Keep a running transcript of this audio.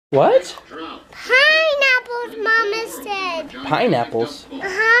What? Pineapples, Mama said. Pineapples?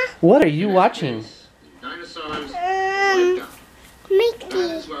 Uh-huh. What are you watching? Mickey.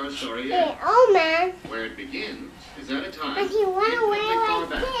 Oh, man. Where it begins is at a time And he went away like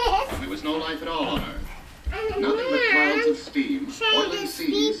this. there was no life at all on Earth. And Nothing but clouds of steam, Trying oily to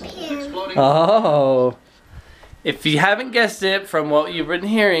seas, sleep in. exploding. Oh. If you haven't guessed it from what you've been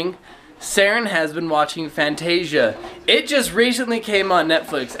hearing, Saren has been watching Fantasia. It just recently came on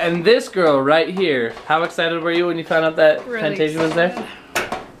Netflix, and this girl right here, how excited were you when you found out that Fantasia was there?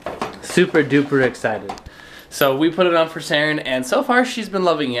 Super duper excited. So we put it on for Saren, and so far she's been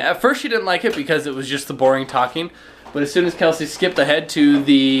loving it. At first she didn't like it because it was just the boring talking, but as soon as Kelsey skipped ahead to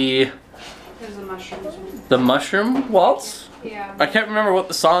the mushroom waltz? Yeah. I can't remember what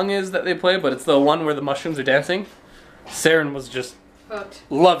the song is that they play, but it's the one where the mushrooms are dancing. Saren was just hooked.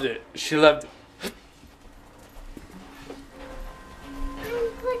 Loved it. She loved it.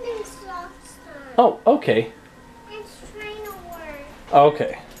 I'm putting socks on. Oh, okay. It's trying to work.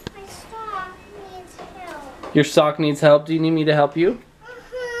 Okay. My sock needs help. Your sock needs help. Do you need me to help you?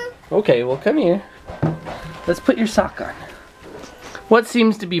 Uh-huh. Okay, well come here. Let's put your sock on. What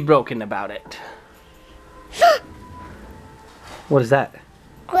seems to be broken about it? What is that?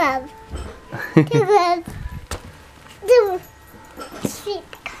 Glove. Two gloves. Two. Sweet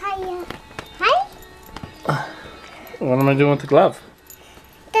Kaya. Hi? What am I doing with the glove?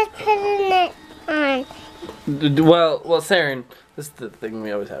 Just putting it on. Well, Saren, this is the thing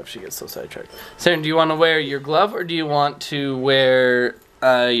we always have. She gets so sidetracked. Saren, do you want to wear your glove or do you want to wear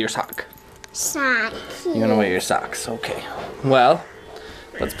your sock? Sock. You want to wear your socks. Okay. Well,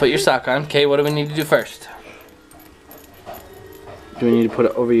 let's put your sock on. Okay, what do we need to do first? Do we need to put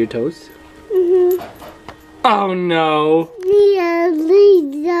it over your toes? Mm-hmm. Oh no! Yeah,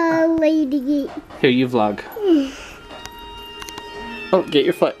 lady. Here, you vlog. Oh, get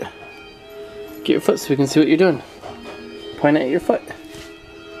your foot. Get your foot so we can see what you're doing. Point at your foot.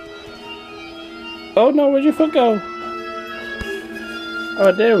 Oh no, where'd your foot go?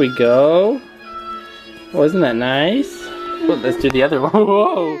 Oh, there we go. Wasn't that nice? Oh, let's do the other one.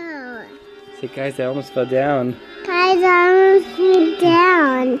 Whoa! Say, guys, I almost fell down. Guys, I almost fell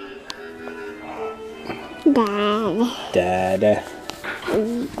down. Dad.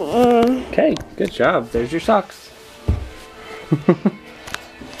 Okay, good job. There's your socks.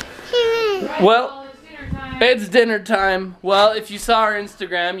 Well, it's dinner time. Well, if you saw our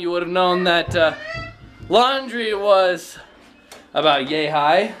Instagram, you would have known that laundry was about yay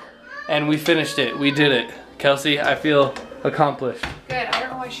high, and we finished it. We did it. Kelsey, I feel accomplished. Good. I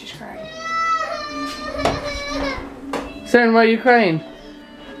don't know why she's crying. Saren, why are you crying?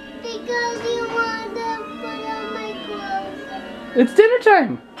 Because you want to put on my clothes. It's dinner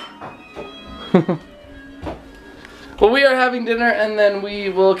time. Well, we are having dinner, and then we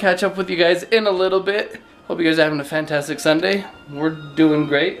will catch up with you guys in a little bit. Hope you guys are having a fantastic Sunday. We're doing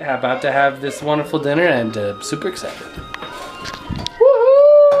great. About to have this wonderful dinner, and super excited.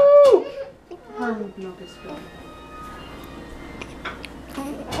 Woohoo!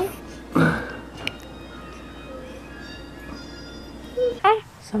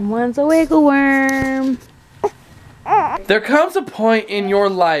 Someone's a wiggle worm. There comes a point in your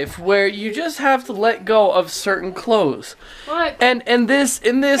life where you just have to let go of certain clothes. What? And in this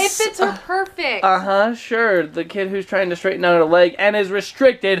It fits her perfect. Sure. The kid who's trying to straighten out her leg and is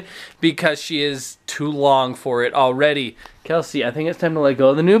restricted because she is too long for it already. Kelsey, I think it's time to let go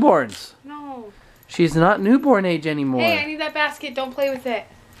of the newborns. No. She's not newborn age anymore. Hey, I need that basket. Don't play with it.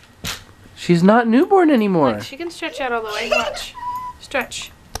 She's not newborn anymore. Look, she can stretch out all the way. Watch.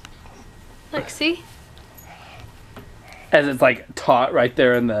 Stretch. Look, see? As it's like taut right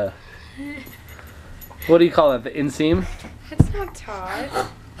there in the... What do you call it? The inseam? It's not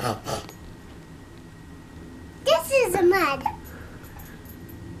taut. This is a mud.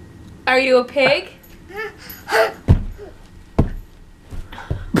 Are you a pig?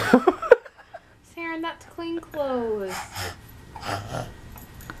 Saren, that's clean clothes.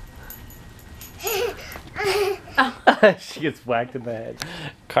 She gets whacked in the head.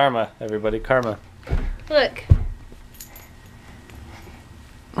 Karma, everybody, karma. Look.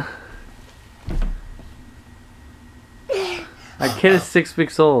 My kid is 6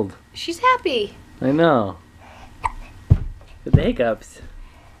 weeks old. She's happy. I know. The hiccups.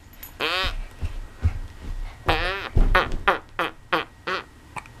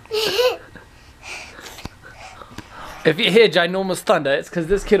 If you hear ginormous thunder, it's because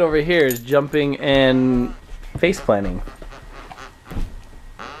this kid over here is jumping and face planting.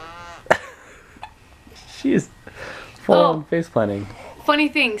 She is full on face planting. Funny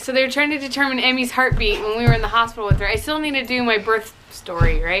thing, so they were trying to determine Emmy's heartbeat when we were in the hospital with her. I still need to do my birth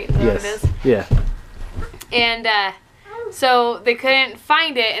story, right? Is that what it is? Yeah. And so they couldn't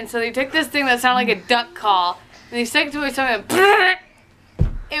find it, and so they took this thing that sounded like a duck call, and they stuck it to something.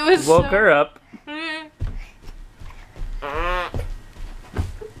 It was Woke her up.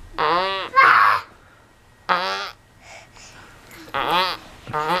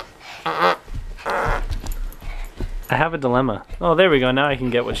 I have a dilemma. Oh, there we go. Now I can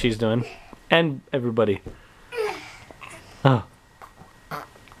get what she's doing. And everybody. Oh.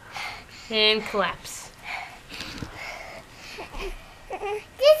 And collapse.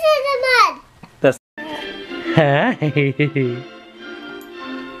 This is the mud. That's. Hi.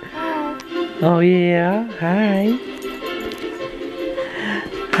 Oh yeah. Hi.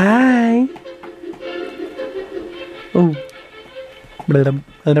 Hi. Oh. Ba-dum,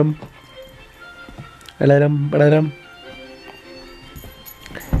 ba-dum. Ba-dum, ba-dum.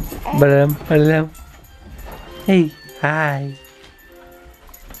 Ba-dum, ba-dum. Hey. Hi.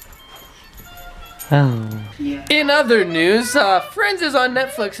 Oh. In other news, Friends is on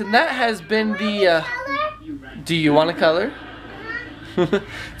Netflix, and that has been the. Do you want to color?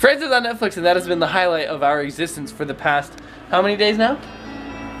 Friends is on Netflix, and that has been the highlight of our existence for the past how many days now?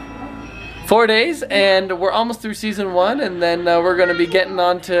 4 days, and we're almost through season 1, and then we're going to be getting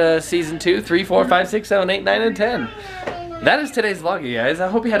on to season 2, 3, 4, 5, 6, 7, 8, 9, and 10. That is today's vlog, you guys. I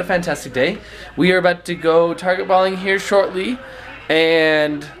hope you had a fantastic day. We are about to go target balling here shortly.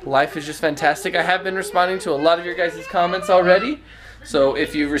 And life is just fantastic. I have been responding to a lot of your guys' comments already. So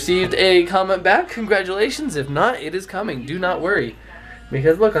if you've received a comment back, congratulations. If not, it is coming. Do not worry.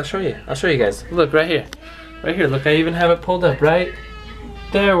 Because look, I'll show you. I'll show you guys. Look, right here. Right here. Look, I even have it pulled up right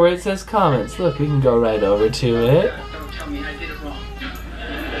there where it says comments. Look, we can go right over to it. Don't tell me I did it wrong.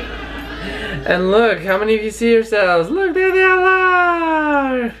 And look, how many of you see yourselves? Look, there they all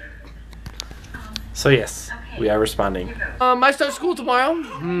are. So yes. We are responding. I start school tomorrow.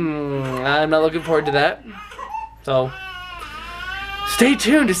 I'm not looking forward to that. So, stay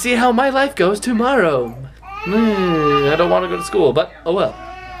tuned to see how my life goes tomorrow. I don't want to go to school, but oh well.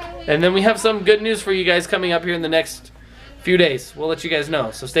 And then we have some good news for you guys coming up here in the next few days. We'll let you guys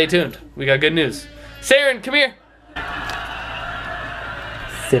know, so stay tuned. We got good news. Saren, come here.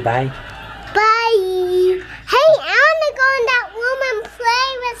 Say bye. Bye. Hey, I want to go in that room and play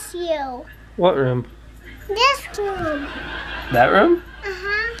with you. What room? This room. That room?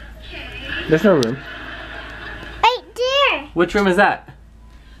 Uh-huh. There's no room. Right there. Which room is that?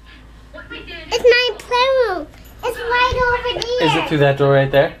 It's my playroom. It's right over there. Is it through that door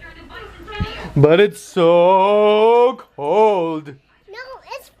right there? But it's so cold. No,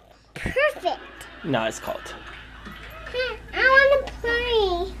 it's perfect. No, it's cold. I want to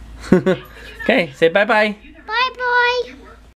play. Okay, say bye-bye. Bye-bye.